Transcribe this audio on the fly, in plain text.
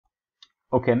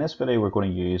Okay, in this video we're going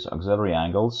to use auxiliary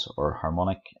angles or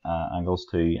harmonic angles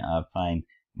to find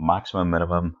maximum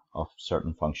minimum of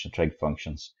certain trig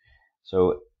functions.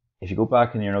 So if you go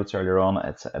back in your notes earlier on,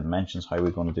 it mentions how we're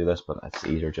going to do this, but it's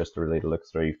easier just to really look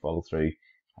through, follow through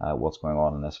what's going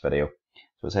on in this video.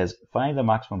 So it says find the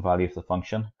maximum value of the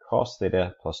function cos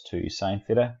theta plus 2 sine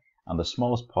theta and the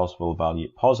smallest possible value,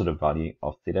 positive value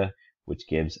of theta, which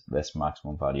gives this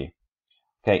maximum value.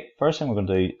 Okay, first thing we're going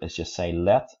to do is just say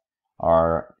let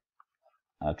our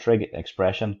trig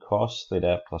expression cos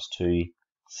theta plus 2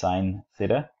 sine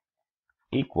theta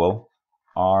equal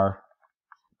r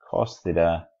cos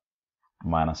theta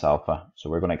minus alpha. So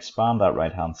we're going to expand that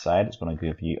right hand side. It's going to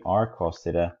give you r cos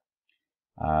theta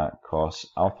cos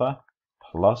alpha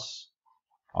plus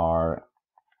r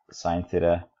sine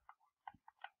theta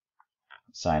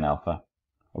sine alpha.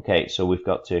 Okay, so we've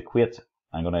got to equate.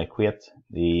 I'm going to equate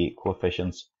the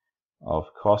coefficients of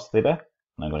cos theta.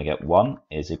 And I'm going to get 1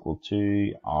 is equal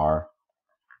to r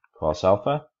cos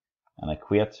alpha, and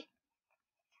equate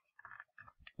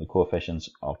the coefficients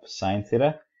of sine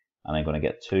theta, and I'm going to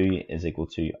get 2 is equal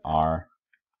to r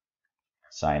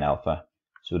sine alpha.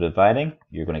 So dividing,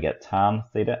 you're going to get tan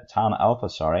alpha,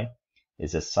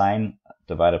 is the sine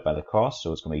divided by the cos,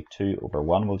 so it's going to be 2 over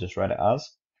 1, we'll just write it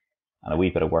as. And a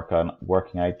wee bit of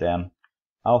working out then,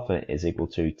 alpha is equal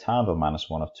to tan of minus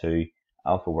 1 of 2,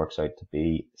 alpha works out to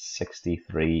be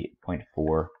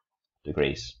 63.4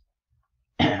 degrees.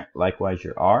 Likewise,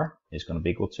 your r is going to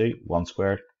be equal to 1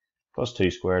 squared plus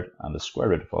 2 squared and the square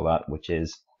root of all that, which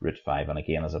is root 5. And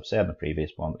again, as I've said in the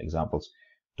previous examples,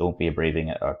 don't be giving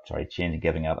it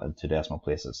into decimal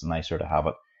places. It's nicer to have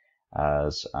it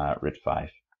as root 5.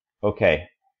 Okay,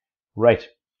 right.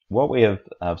 What we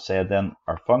have said then,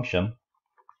 our function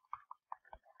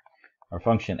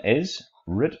is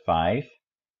root 5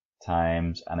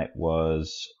 times, and it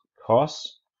was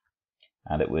cos,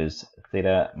 and it was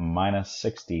theta minus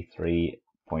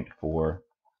 63.4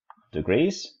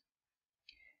 degrees.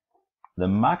 The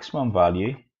maximum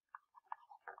value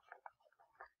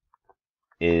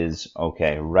is,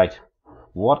 okay, right.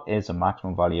 What is the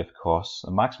maximum value of cos? The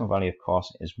maximum value of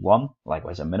cos is 1.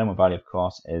 Likewise, the minimum value of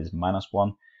cos is minus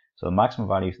 1. So the maximum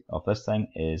value of this thing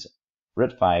is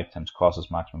root 5 times cos's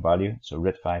maximum value. So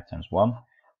root 5 times 1.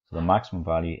 So the maximum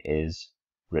value is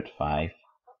root 5.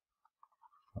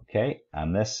 Okay,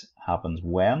 and this happens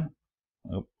when,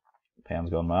 oh, pen's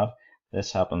gone mad.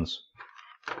 This happens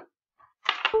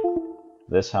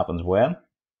when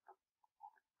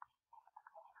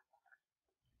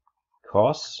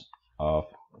cos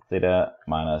of theta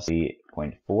minus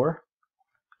 3.4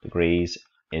 degrees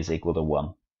is equal to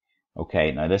 1.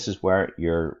 Okay, now this is where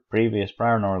your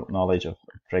prior knowledge of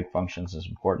trig functions is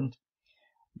important.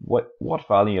 What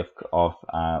value of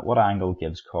what angle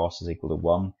gives cos is equal to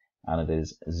 1, and it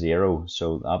is 0.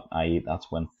 So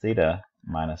that's when theta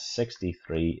minus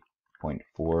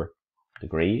 63.4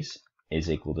 degrees is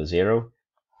equal to 0,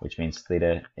 which means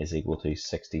theta is equal to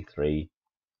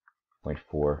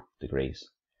 63.4 degrees.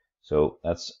 So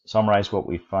let's summarize what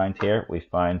we found here. We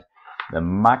found the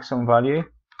maximum value.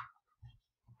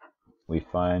 We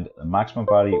found the maximum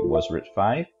value was root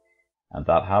 5, and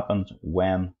that happened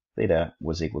when theta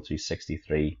was equal to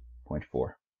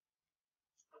 63.4.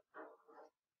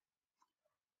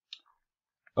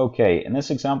 Okay, in this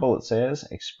example it says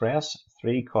express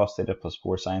 3 cos theta plus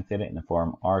 4 sine theta in the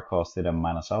form r cos theta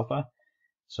minus alpha.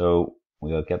 So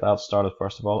we'll get that started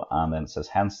first of all, and then it says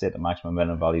hence state the maximum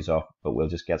minimum values of, but we'll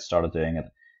just get started doing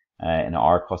it in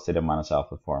r cos theta minus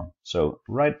alpha form. So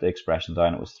write the expression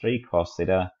down. It was 3 cos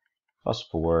theta plus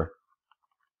 4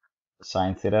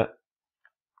 sine theta,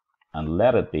 and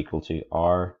let it be equal to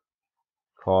r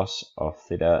cos of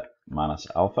theta minus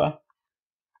alpha,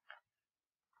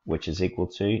 which is equal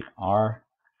to r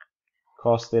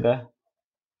cos theta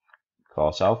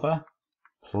cos alpha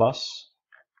plus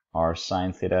r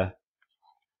sine theta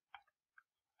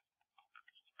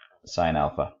sine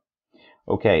alpha.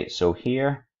 Okay, so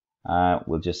here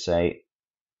we'll just say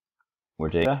we're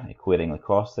equating the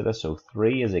cos theta, so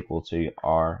 3 is equal to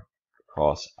r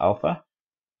cos alpha,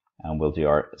 and we'll do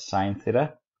our sine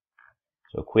theta.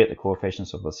 So equate the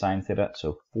coefficients of the sine theta,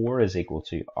 so 4 is equal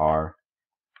to r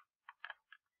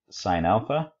sine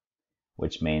alpha,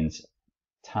 which means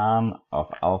tan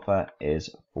of alpha is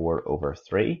 4 over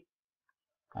 3,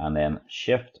 and then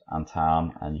shift and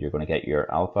tan, and you're going to get your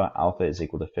alpha. Alpha is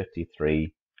equal to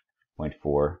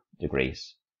 53.4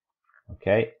 degrees.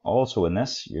 Okay, also in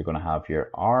this, you're going to have your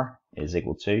r is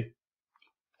equal to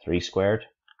 3 squared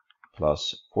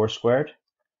plus 4 squared,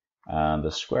 and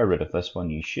the square root of this one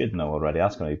you should know already.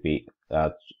 That's going to be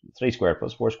 3 squared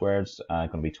plus 4 squared is going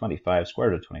to be 25. Square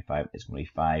root of 25 is going to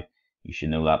be 5. You should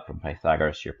know that from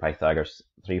Pythagoras, your Pythagoras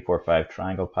 3, 4, 5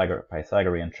 triangle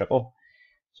Pythagorean triple.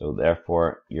 So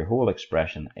therefore, your whole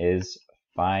expression is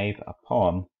 5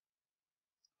 upon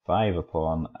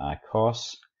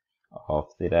cos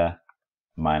of theta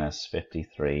minus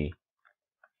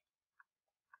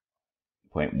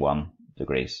 53.1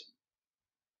 degrees.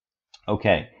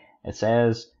 Okay, it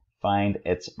says find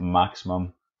its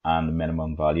maximum and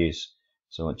minimum values.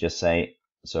 So we'll just say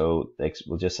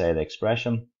the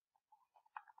expression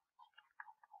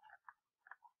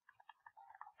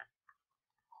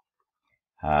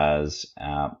has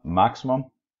maximum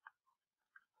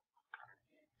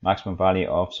value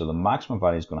of, so the maximum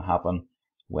value is going to happen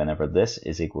whenever this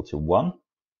is equal to 1.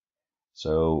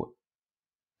 So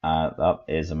that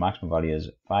is the maximum value is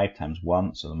 5 times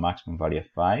 1, so the maximum value of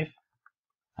 5,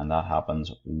 and that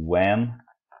happens when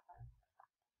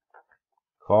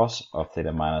cos of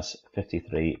theta minus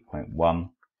 53.1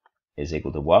 is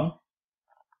equal to 1,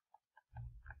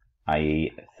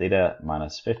 i.e. theta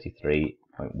minus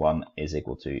 53.1 is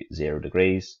equal to 0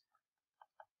 degrees,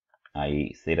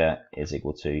 i.e. theta is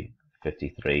equal to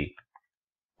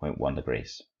 53.1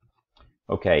 degrees.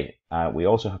 Okay, we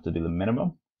also have to do the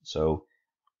minimum. So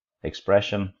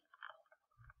expression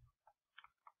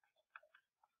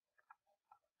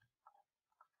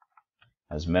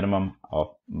has minimum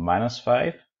of minus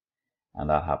 5, and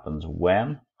that happens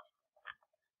when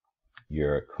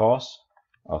your cos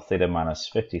of theta minus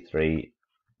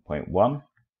 53.1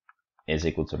 is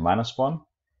equal to minus 1,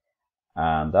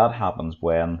 and that happens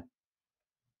when,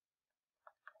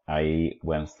 i.e.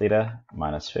 when theta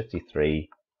minus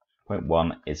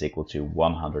 53.1 is equal to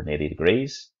 180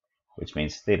 degrees, which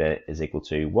means theta is equal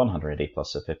to 180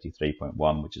 plus the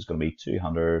 53.1, which is going to be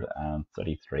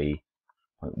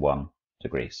 233.1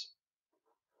 degrees.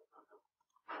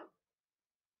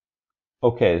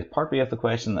 Okay, part B of the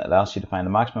question that asks you to find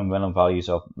the maximum and minimum values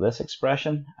of this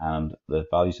expression and the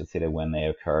values of theta when they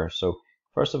occur. So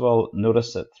first of all,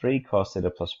 notice that 3 cos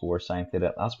theta plus 4 sine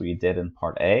theta, that's what you did in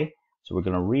part A. So we're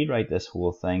going to rewrite this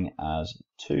whole thing as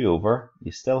 2 over,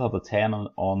 you still have the 10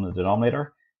 on the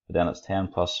denominator, but then it's 10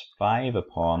 plus 5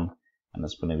 upon, and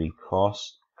it's going to be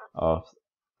cos of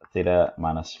theta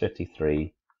minus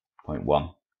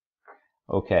 53.1.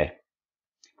 Okay,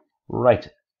 right,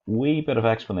 wee bit of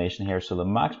explanation here. So the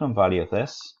maximum value of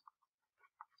this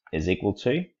is equal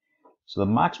to, so the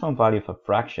maximum value of a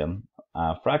fraction,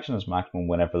 fraction is maximum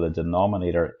whenever the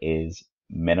denominator is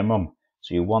minimum.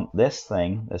 So you want this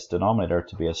thing, this denominator,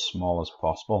 to be as small as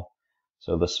possible.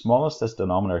 So the smallest this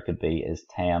denominator could be is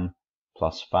 10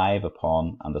 plus 5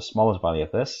 upon, and the smallest value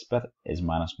of this bit is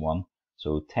minus 1.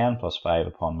 So 10 plus 5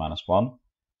 upon minus 1.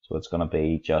 So it's going to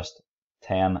be just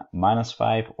 10 minus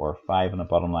 5, or 5 in the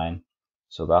bottom line.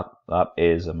 So that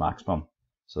is a maximum.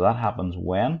 So that happens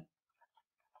when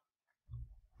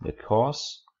the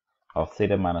cos of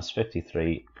theta minus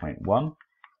 53.1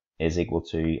 is equal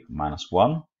to minus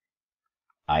 1,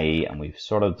 i.e., and we've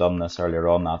sort of done this earlier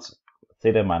on, that's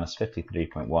theta minus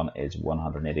 53.1 is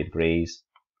 180 degrees,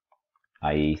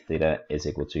 i.e. theta is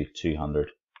equal to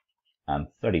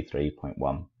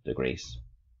 233.1 degrees.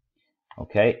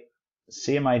 Okay,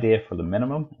 same idea for the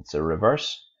minimum, it's a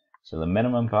reverse. So the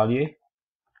minimum value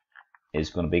is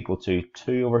going to be equal to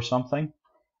 2 over something,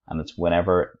 and it's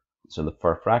whenever, so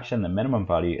for a fraction, the minimum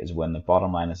value is when the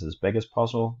bottom line is as big as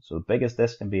possible. So the biggest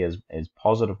this can be is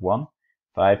positive 1,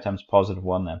 5 times positive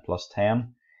 1, then plus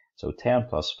 10. So 10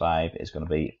 plus 5 is going to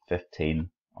be 15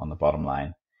 on the bottom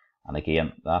line. And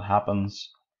again, that happens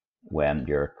when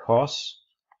your cos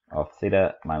of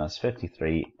theta minus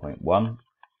 53.1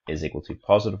 is equal to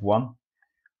positive 1,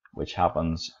 which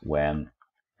happens when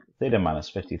theta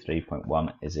minus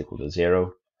 53.1 is equal to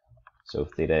 0. So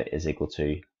theta is equal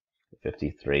to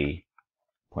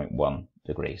 53.1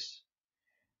 degrees.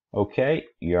 Okay,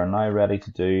 you are now ready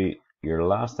to do your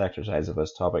last exercise of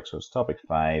this topic. So it's topic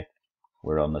 5.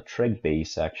 We're on the Trig B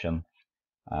section,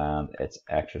 and it's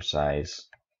exercise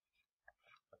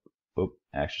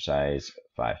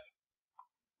 5.